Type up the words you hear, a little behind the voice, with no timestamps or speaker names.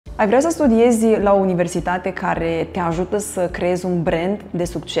Ai vrea să studiezi la o universitate care te ajută să creezi un brand de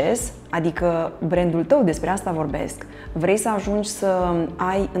succes, adică brandul tău, despre asta vorbesc. Vrei să ajungi să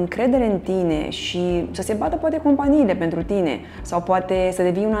ai încredere în tine și să se bată poate companiile pentru tine sau poate să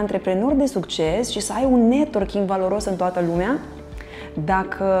devii un antreprenor de succes și să ai un networking valoros în toată lumea?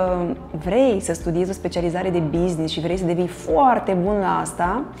 Dacă vrei să studiezi o specializare de business și vrei să devii foarte bun la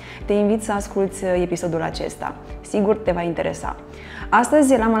asta, te invit să asculți episodul acesta. Sigur te va interesa.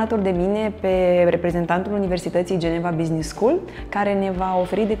 Astăzi l-am alături de mine pe reprezentantul Universității Geneva Business School, care ne va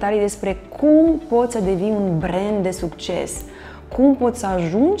oferi detalii despre cum poți să devii un brand de succes, cum poți să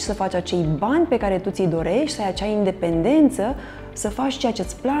ajungi să faci acei bani pe care tu ți-i dorești, să ai acea independență, să faci ceea ce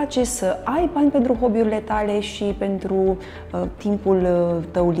îți place, să ai bani pentru hobby-urile tale și pentru timpul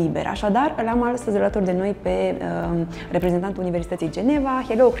tău liber. Așadar, l-am astăzi alături de noi pe reprezentantul Universității Geneva.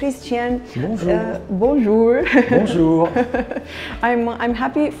 Hello, Christian. Bonjour. Bonjour. Bonjour. I'm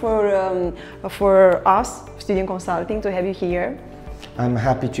happy for us, Student Consulting, to have you here. I'm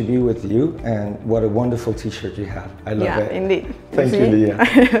happy to be with you, and what a wonderful T-shirt you have. I love it. Yeah, indeed. Thank you, Leah.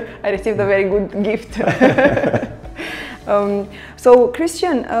 I received a very good gift. So,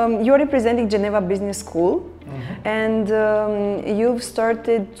 Christian, you're representing Geneva Business School, and you've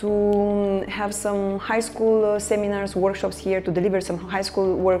started to have some high school seminars, workshops here, to deliver some high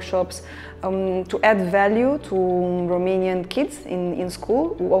school workshops to add value to Romanian kids in school,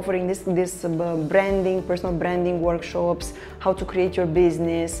 offering this branding, personal branding workshops, how to create your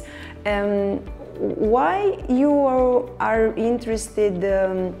business. Why you are interested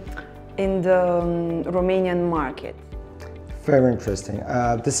in the Romanian market? Very interesting.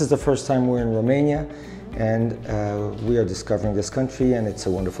 This is the first time we're in Romania, and we are discovering this country, and it's a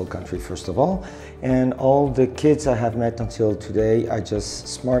wonderful country, first of all. And all the kids I have met until today are just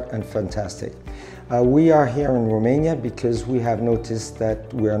smart and fantastic. We are here in Romania because we have noticed that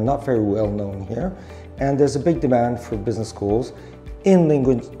we are not very well known here, and there's a big demand for business schools in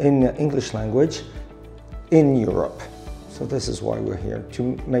English language in Europe. So this is why we're here, to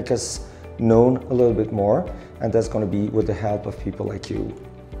make us known a little bit more, and that's going to be with the help of people like you.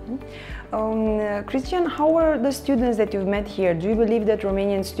 Christian, how are the students that you've met here? Do you believe that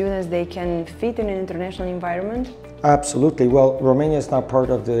Romanian students, they can fit in an international environment? Absolutely. Well, Romania is now part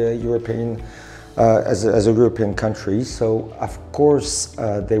of the European, as a European country, so of course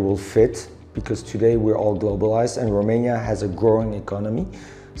they will fit, because today we're all globalized and Romania has a growing economy.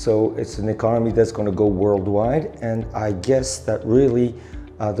 So it's an economy that's going to go worldwide, and I guess that really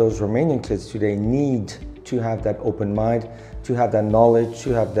those Romanian kids today need to have that open mind, to have that knowledge, to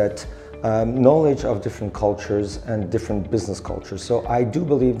have that knowledge of different cultures and different business cultures. So I do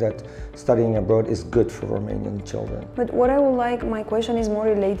believe that studying abroad is good for Romanian children. But what I would like, my question is more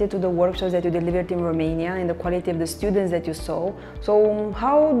related to the workshops that you delivered in Romania and the quality of the students that you saw. So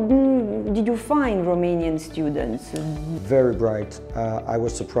how did you find Romanian students? Very bright. I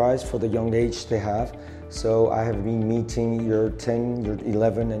was surprised for the young age they have. So I have been meeting your 10, your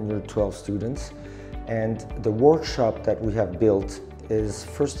 11 and your 12 students. And the workshop that we have built is,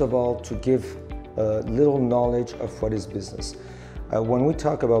 first of all, to give a little knowledge of what is business. When we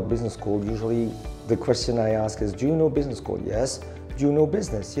talk about business school, usually the question I ask is, do you know business school? Yes. Do you know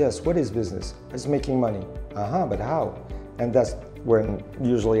business? Yes. What is business? It's making money. But how? And that's when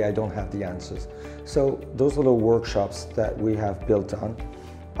usually I don't have the answers. So those little workshops that we have built on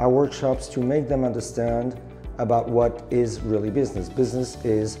are workshops to make them understand about what is really business. Business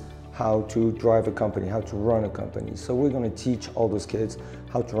is how to drive a company, how to run a company. So we're going to teach all those kids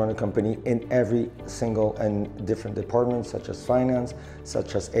how to run a company in every single and different departments, such as finance,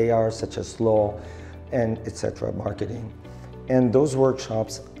 such as AR, such as law, and etc., marketing. And those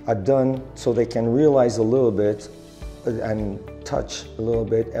workshops are done so they can realize a little bit and touch a little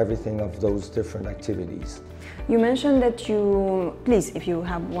bit everything of those different activities. You mentioned that you, please, if you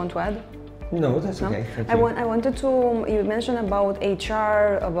want to add. No, that's okay. Thank you. I wanted to, you mentioned about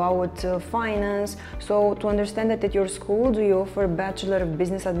HR, about finance. So to understand that at your school, do you offer Bachelor of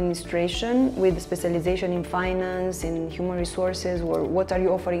Business Administration with specialization in finance, in human resources, or what are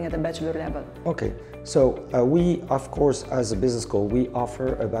you offering at the bachelor level? Okay, so we, of course, as a business school, we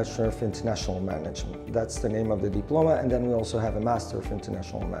offer a Bachelor of International Management. That's the name of the diploma, and then we also have a Master of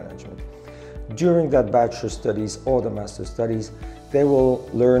International Management. During that bachelor studies or the master studies, they will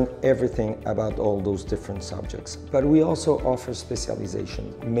learn everything about all those different subjects. But we also offer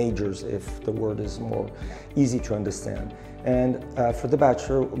specialization, majors, if the word is more easy to understand. And for the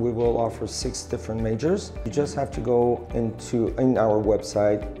bachelor, we will offer 6 different majors. You just have to go in our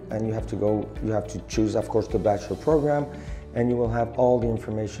website, and you have to choose, of course, the bachelor program. and you will have all the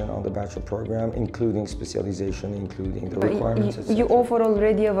information on the bachelor program, including specialization, including the requirements, etc. You offer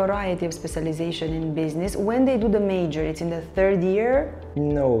already a variety of specialization in business. When they do the major, it's in the third year?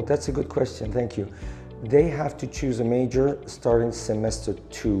 No, that's a good question, thank you. They have to choose a major starting semester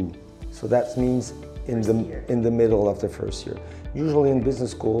 2. So that means in the middle of the first year. Usually in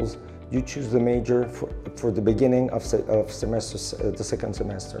business schools, you choose the major for the beginning of semester, the second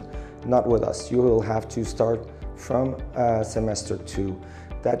semester. Not with us. You will have to start from semester 2.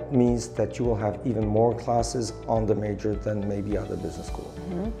 That means that you will have even more classes on the major than maybe other business schools.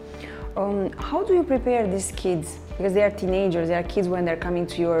 Mm-hmm. How do you prepare these kids? Because they are teenagers, they are kids when they're coming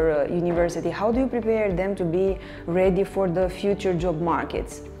to your university. How do you prepare them to be ready for the future job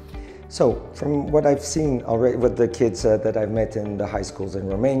markets? So, from what I've seen already with the kids that I've met in the high schools in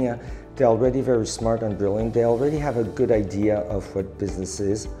Romania, they're already very smart and brilliant. They already have a good idea of what business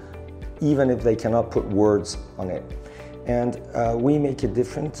is, even if they cannot put words on it. And we make it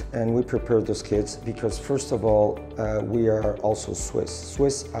different, and we prepare those kids because, first of all, we are also Swiss.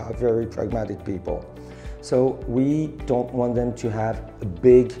 Swiss are very pragmatic people. So we don't want them to have a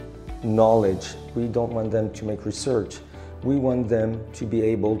big knowledge. We don't want them to make research. We want them to be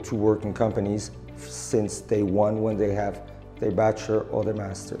able to work in companies since day one when they have their bachelor or their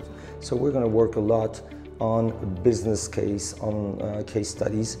master's. So we're going to work a lot on business case, on case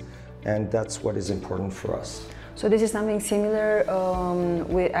studies, and that's what is important for us. So this is something similar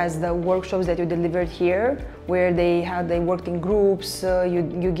as the workshops that you delivered here, where they worked in groups,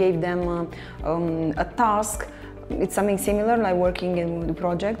 you gave them a task. It's something similar, like working in the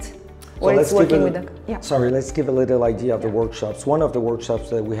projects? Or it's working with the... Yeah. Sorry, let's give a little idea of the workshops. One of the workshops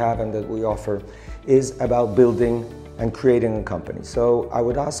that we have and that we offer is about building and creating a company. So I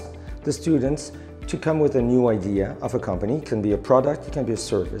would ask the students to come with a new idea of a company. It can be a product, it can be a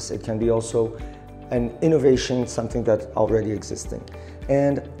service, it can be also an innovation, something that's already existing.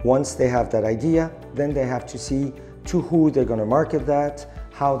 And once they have that idea, then they have to see to who they're going to market that,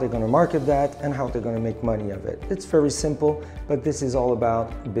 how they're going to market that, and how they're going to make money of it. It's very simple, but this is all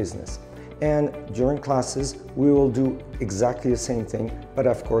about business. And during classes, we will do exactly the same thing, but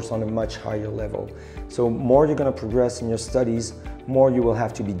of course on a much higher level. So more you're going to progress in your studies, more you will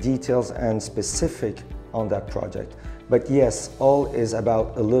have to be detailed and specific on that project. But yes, all is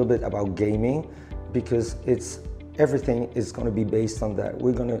about a little bit about gaming, because everything is going to be based on that.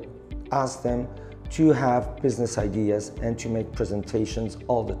 We're going to ask them to have business ideas and to make presentations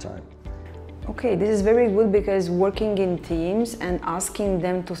all the time. Okay, this is very good, because working in teams and asking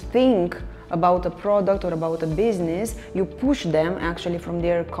them to think about a product or about a business, you push them actually from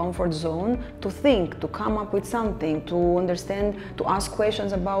their comfort zone to think, to come up with something, to understand, to ask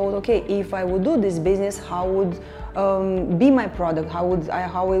questions about, okay, if I would do this business, how would be my product, how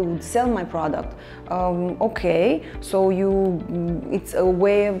I would sell my product. Okay, so it's a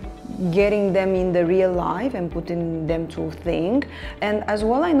way of getting them in the real life and putting them to think. And as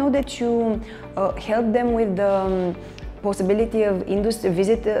well, I know that you help them with the possibility of industry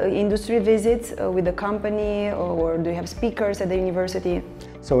visits with the company, or do you have speakers at the university?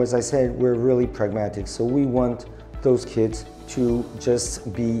 So as I said, we're really pragmatic. So we want those kids to just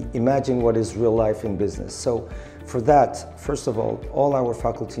imagine what is real life in business. So for that, first of all our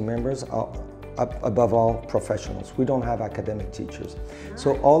faculty members are above all professionals. We don't have academic teachers.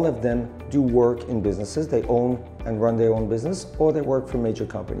 So all of them do work in businesses. They own and run their own business, or they work for major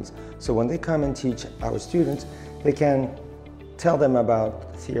companies. So when they come and teach our students, they can tell them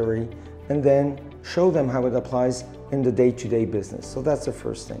about theory and then show them how it applies in the day-to-day business. So that's the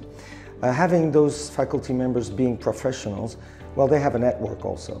first thing. Having those faculty members being professionals, well, they have a network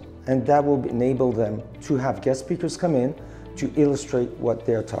also, and that will enable them to have guest speakers come in to illustrate what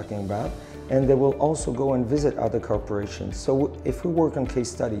they're talking about, and they will also go and visit other corporations. So if we work on case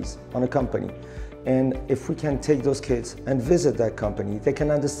studies on a company, and if we can take those kids and visit that company, they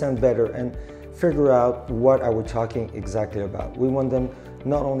can understand better and figure out what are we talking exactly about. We want them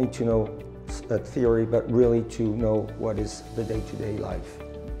not only to know theory, but really to know what is the day-to-day life.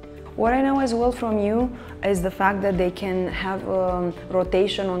 What I know as well from you is the fact that they can have a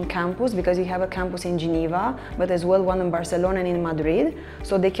rotation on campus, because you have a campus in Geneva, but as well one in Barcelona and in Madrid.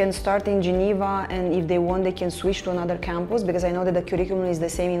 So they can start in Geneva, and if they want, they can switch to another campus, because I know that the curriculum is the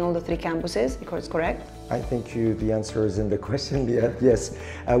same in all the 3 campuses, because correct? I think the answer is in the question. Yes,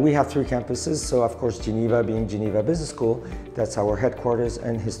 we have 3 campuses. So of course, Geneva being Geneva Business School, that's our headquarters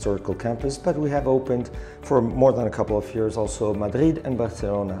and historical campus, but we have opened for more than a couple of years also Madrid and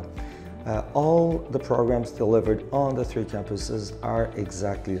Barcelona. All the programs delivered on the 3 campuses are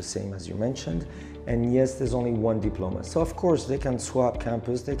exactly the same as you mentioned, And yes, there's only one diploma. So of course they can swap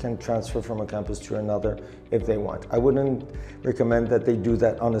campus, they can transfer from a campus to another if they want. I wouldn't recommend that they do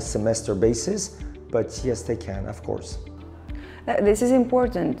that on a semester basis, but yes, they can, of course. This is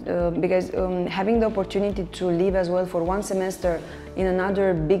important because having the opportunity to live as well for one semester in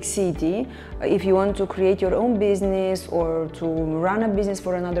another big city, if you want to create your own business or to run a business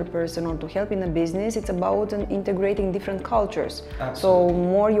for another person or to help in a business, it's about integrating different cultures. Absolutely. So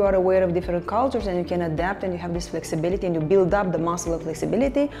more you are aware of different cultures and you can adapt and you have this flexibility and you build up the muscle of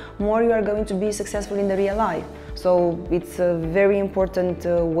flexibility, more you are going to be successful in the real life. So it's a very important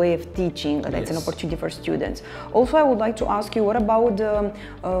way of teaching. That's an opportunity for students. Also, I would like to ask you, what about the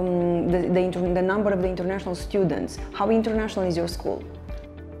number of the international students? How international is your school?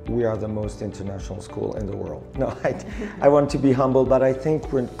 We are the most international school in the world. No, I want to be humble, but I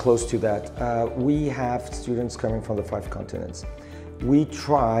think we're close to that. We have students coming from the 5 continents. We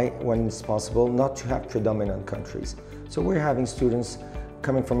try, when it's possible, not to have predominant countries. So we're having students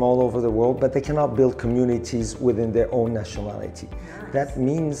coming from all over the world, but they cannot build communities within their own nationality. Nice. That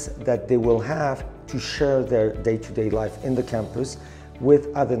means that they will have to share their day-to-day life in the campus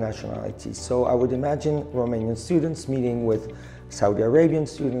with other nationalities. So I would imagine Romanian students meeting with Saudi Arabian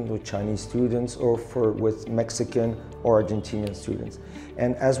students, with Chinese students, or with Mexican or Argentinian students.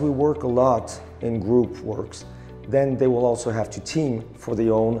 And as we work a lot in group works, then they will also have to team for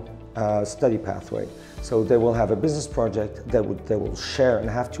their own study pathway. So they will have a business project that they will share and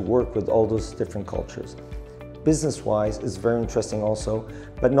have to work with all those different cultures. Business-wise is very interesting also,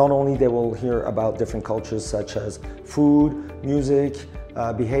 but not only they will hear about different cultures such as food, music,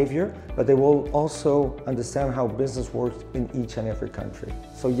 behavior, but they will also understand how business works in each and every country.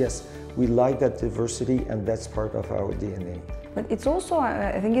 So yes, we like that diversity and that's part of our DNA. But it's also,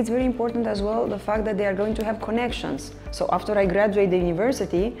 I think it's very important as well, the fact that they are going to have connections. So after I graduate the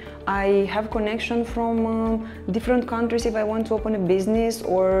university, I have connection from different countries if I want to open a business,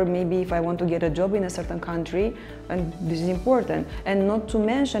 or maybe if I want to get a job in a certain country, and this is important. And not to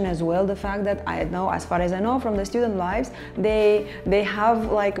mention as well the fact that I know, as far as I know from the student lives, they have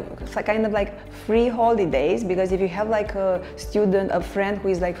like kind of like free holidays, because if you have like a student, a friend who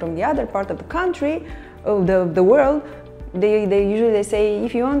is like from the other part of the country, the world, they usually say,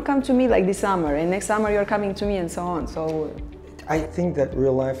 if you want, come to me like this summer, and next summer you're coming to me, and so on. So I think that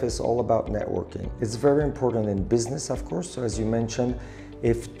real life is all about networking. It's very important in business, of course. So as you mentioned,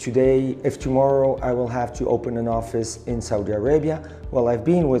 if tomorrow I will have to open an office in Saudi Arabia, well, I've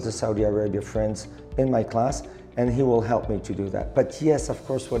been with the Saudi Arabia friends in my class, and he will help me to do that. But yes, of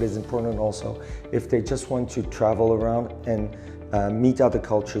course, what is important also, if they just want to travel around and meet other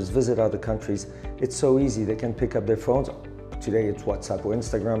cultures, visit other countries, it's so easy. They can pick up their phones. Today it's WhatsApp or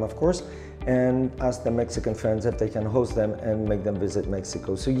Instagram, of course, and ask their Mexican friends if they can host them and make them visit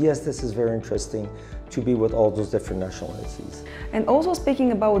Mexico. So yes, this is very interesting to be with all those different nationalities. And also,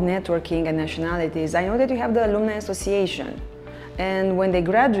 speaking about networking and nationalities, I know that you have the Alumni Association. And when they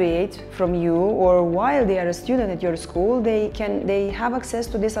graduate from you, or while they are a student at your school, they have access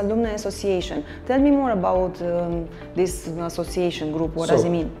to this Alumni Association. Tell me more about this association group. What does it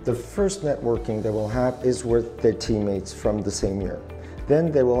mean? The first networking they will have is with their teammates from the same year.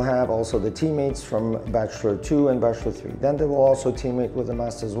 Then they will have also the teammates from Bachelor 2 and Bachelor 3. Then they will also teammate with the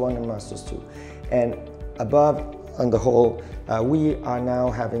Masters 1 and Masters 2. And above, on the whole, we are now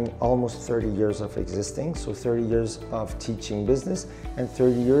having almost 30 years of existing, so 30 years of teaching business and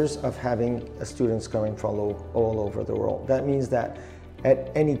 30 years of having students coming from all over the world. That means that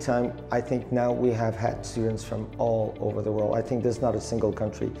at any time, I think now we have had students from all over the world. I think there's not a single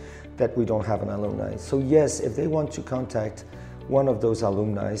country that we don't have an alumni. So yes, if they want to contact one of those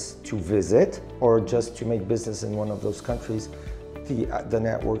alumni to visit or just to make business in one of those countries, the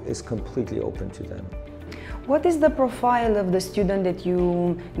network is completely open to them. What is the profile of the student that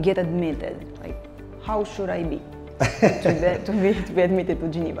you get admitted? Like, how should I be to be admitted to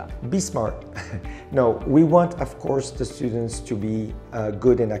Geneva? Be smart. No, we want, of course, the students to be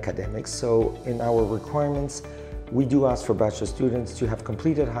good in academics. So in our requirements, we do ask for bachelor students to have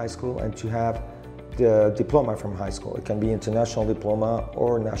completed high school and to have the diploma from high school. It can be international diploma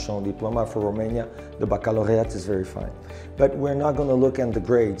or national diploma. For Romania, the baccalaureate is very fine. But we're not going to look at the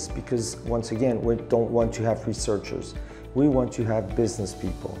grades because, once again, we don't want to have researchers. We want to have business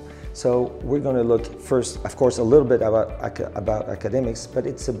people. So we're going to look first, of course, a little bit about academics, but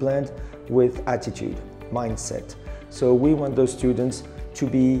it's a blend with attitude, mindset. So we want those students to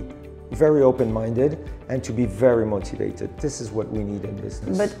be very open-minded and to be very motivated. This is what we need in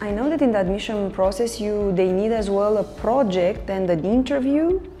business. But I know that in the admission process, they need as well a project and an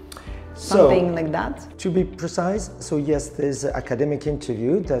interview. Something like that? To be precise, so yes, there's an academic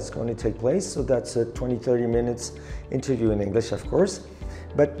interview that's going to take place. So that's a 20-30 minutes interview in English, of course.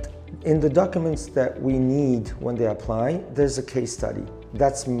 But in the documents that we need when they apply, there's a case study.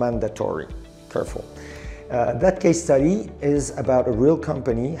 That's mandatory. Careful. That case study is about a real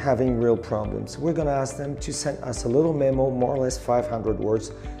company having real problems. We're going to ask them to send us a little memo, more or less 500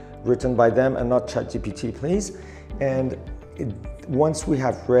 words, written by them and not ChatGPT, please. And once we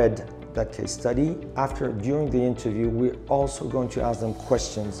have read that case study, during the interview, we're also going to ask them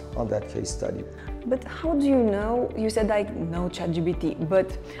questions on that case study. But how do you know, you said like no ChatGPT,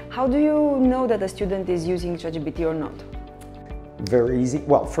 but how do you know that a student is using ChatGPT or not? Very easy.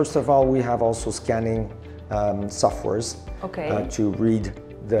 Well, first of all, we have also scanning softwares to read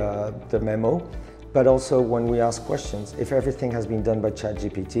the memo. But also when we ask questions, if everything has been done by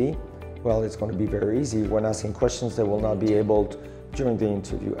ChatGPT, well, it's going to be very easy. When asking questions, they will not be able to during the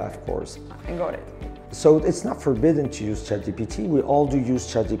interview, of course. I got it. So it's not forbidden to use ChatGPT. We all do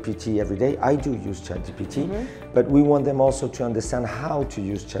use ChatGPT every day. I do use ChatGPT, but we want them also to understand how to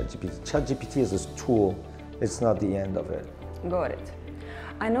use ChatGPT. ChatGPT is a tool. It's not the end of it. Got it.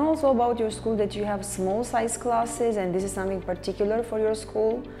 I know also about your school that you have small size classes, and this is something particular for your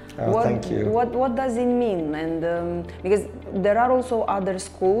school. Thank you. What does it mean? And because there are also other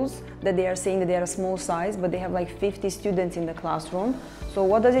schools that they are saying that they are a small size, but they have like 50 students in the classroom. So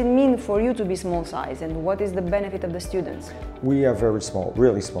what does it mean for you to be small size, and what is the benefit of the students? We are very small,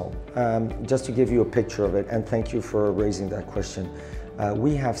 really small. Just to give you a picture of it, and thank you for raising that question.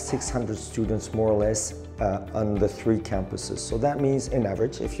 We have 600 students more or less on the 3 campuses. So that means, in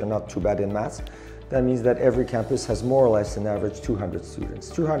average, if you're not too bad in math, that means that every campus has more or less an average 200 students.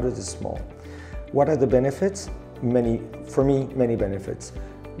 200 is small. What are the benefits? For me, many benefits.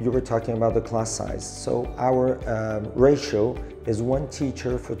 You were talking about the class size. So our ratio is 1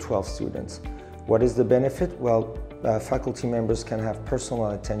 teacher for 12 students. What is the benefit? Well, faculty members can have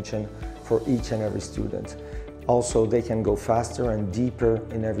personal attention for each and every student. Also, they can go faster and deeper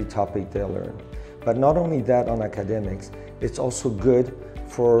in every topic they learn. But not only that on academics, it's also good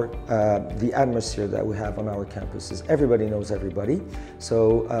for the atmosphere that we have on our campuses. Everybody knows everybody.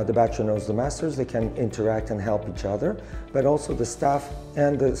 So the bachelor knows the masters, they can interact and help each other, but also the staff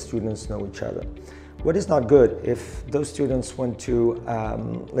and the students know each other. What is not good, if those students want to,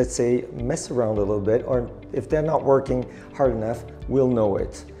 let's say, mess around a little bit, or if they're not working hard enough, we'll know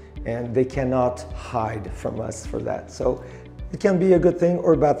it. And they cannot hide from us for that. So it can be a good thing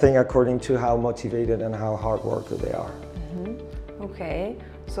or a bad thing according to how motivated and how hard worker they are. Okay,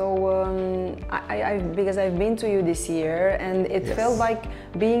 so because I've been to you this year, and it felt like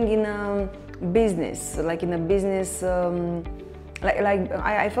being in a business, like in a business,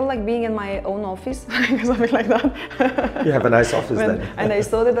 I felt like being in my own office, something like that. You have a nice office then. And I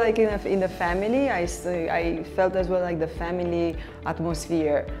saw that like in the family, I felt as well like the family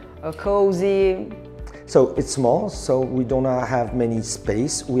atmosphere, cozy. So it's small, so we do not have many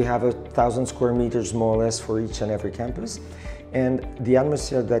space. We have 1,000 square meters more or less for each and every campus. And the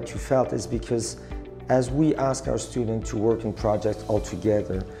atmosphere that you felt is because as we ask our students to work in projects all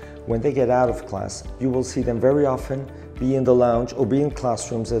together, when they get out of class, you will see them very often be in the lounge or be in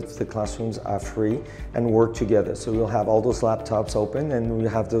classrooms if the classrooms are free and work together. So we'll have all those laptops open and we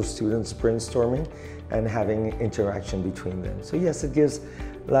have those students brainstorming and having interaction between them. So yes, it gives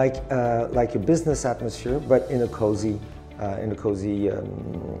like a business atmosphere, but in a cozy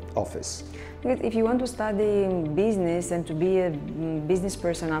office. Because if you want to study business and to be a business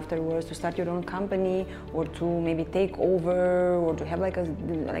person afterwards, to start your own company or to maybe take over or to have like a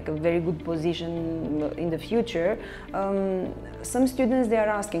very good position in the future, some students, they are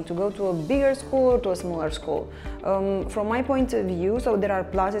asking to go to a bigger school or to a smaller school. From my point of view, so there are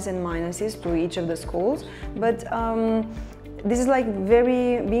pluses and minuses to each of the schools, but this is like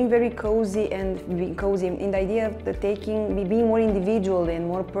being very cozy and being cozy in the idea of being more individual and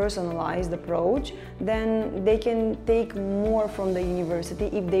more personalized approach. Then they can take more from the university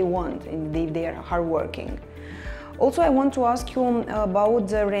if they want and if they are hardworking. Also, I want to ask you about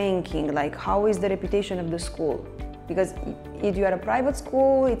the ranking, like how is the reputation of the school? Because if you are a private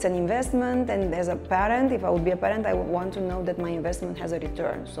school, it's an investment, and as a parent, if I would be a parent, I would want to know that my investment has a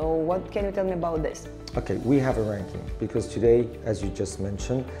return. So what can you tell me about this? Okay, we have a ranking because today, as you just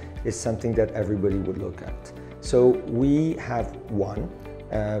mentioned, is something that everybody would look at. So we have one.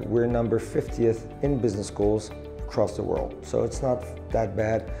 We're number 50th in business schools across the world. So it's not that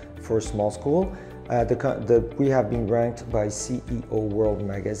bad for a small school. We have been ranked by CEO World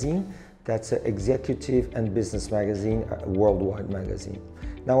Magazine. That's an executive and business magazine, a worldwide magazine.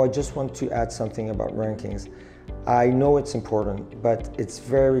 Now I just want to add something about rankings. I know it's important, but it's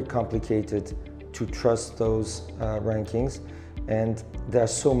very complicated to trust those rankings, and there are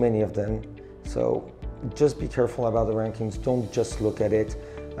so many of them. So just be careful about the rankings. Don't just look at it.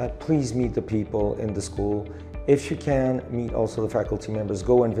 Please meet the people in the school. If you can, meet also the faculty members.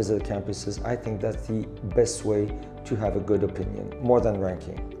 Go and visit the campuses. I think that's the best way to have a good opinion, more than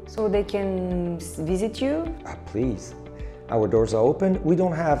ranking. So they can visit you? Please. Our doors are open. We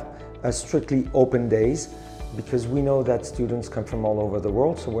don't have strictly open days, because we know that students come from all over the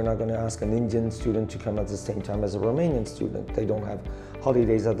world, so we're not going to ask an Indian student to come at the same time as a Romanian student. They don't have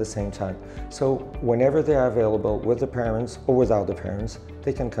holidays at the same time. So whenever they are available with the parents or without the parents,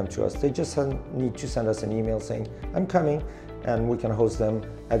 they can come to us. They just need to send us an email saying, I'm coming, and we can host them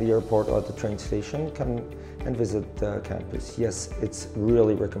at the airport or at the train station. Come and visit the campus. Yes, it's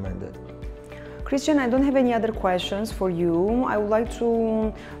really recommended. Christian, I don't have any other questions for you. I would like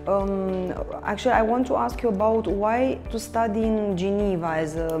to, actually, I want to ask you about why to study in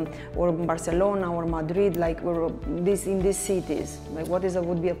Geneva or Barcelona or Madrid, in these cities. Like,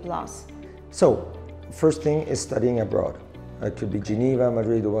 would be a plus? So, first thing is studying abroad. It could be Geneva,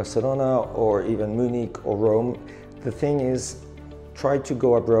 Madrid, or Barcelona, or even Munich or Rome. The thing is, try to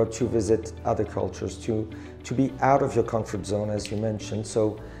go abroad to visit other cultures, to be out of your comfort zone, as you mentioned.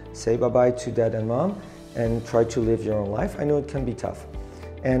 So, say bye-bye to dad and mom and try to live your own life. I know it can be tough.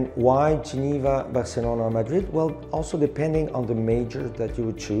 And why Geneva, Barcelona, or Madrid? Well, also depending on the major that you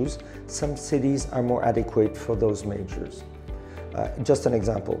would choose, some cities are more adequate for those majors. Just an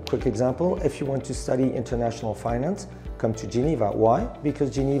example, quick example, if you want to study international finance, come to Geneva. Why? Because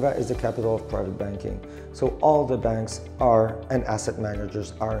Geneva is the capital of private banking. So all the banks and asset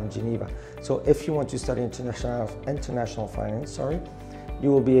managers are in Geneva. So if you want to study international finance, you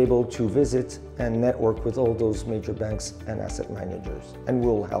will be able to visit and network with all those major banks and asset managers, and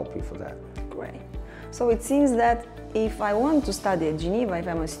we'll help you for that. Great. So it seems that if I want to study at Geneva, if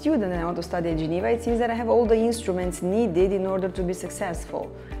I'm a student and I want to study at Geneva, it seems that I have all the instruments needed in order to be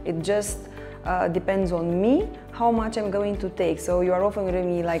successful. It just depends on me how much I'm going to take. So you are offering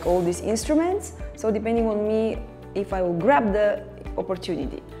me like all these instruments, so depending on me if I will grab the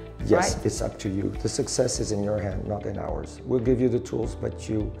opportunity. Yes, right? It's up to you. The success is in your hand, not in ours. We'll give you the tools, but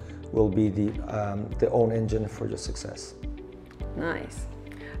you will be the own engine for your success. Nice.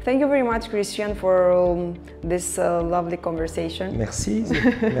 Thank you very much, Christian, for this lovely conversation. Merci.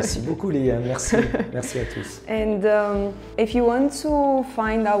 Merci beaucoup, Léa. Merci. Merci à tous. And if you want to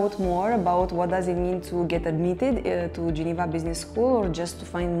find out more about what does it mean to get admitted to Geneva Business School, or just to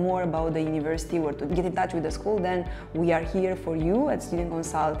find more about the university or to get in touch with the school, then we are here for you at Student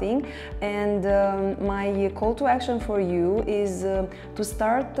Consulting. And my call to action for you is to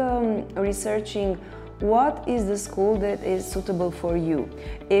start researching what is the school that is suitable for you.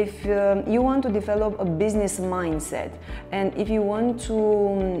 If you want to develop a business mindset, and if you want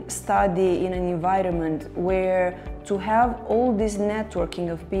to study in an environment where to have all this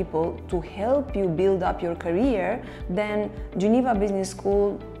networking of people to help you build up your career, then Geneva Business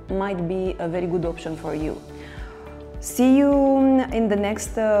School might be a very good option for you. See you in the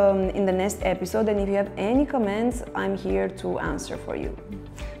next episode, and if you have any comments, I'm here to answer for you.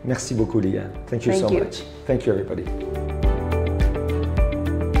 Merci beaucoup, Léa. Thank you so much. Thank you, everybody.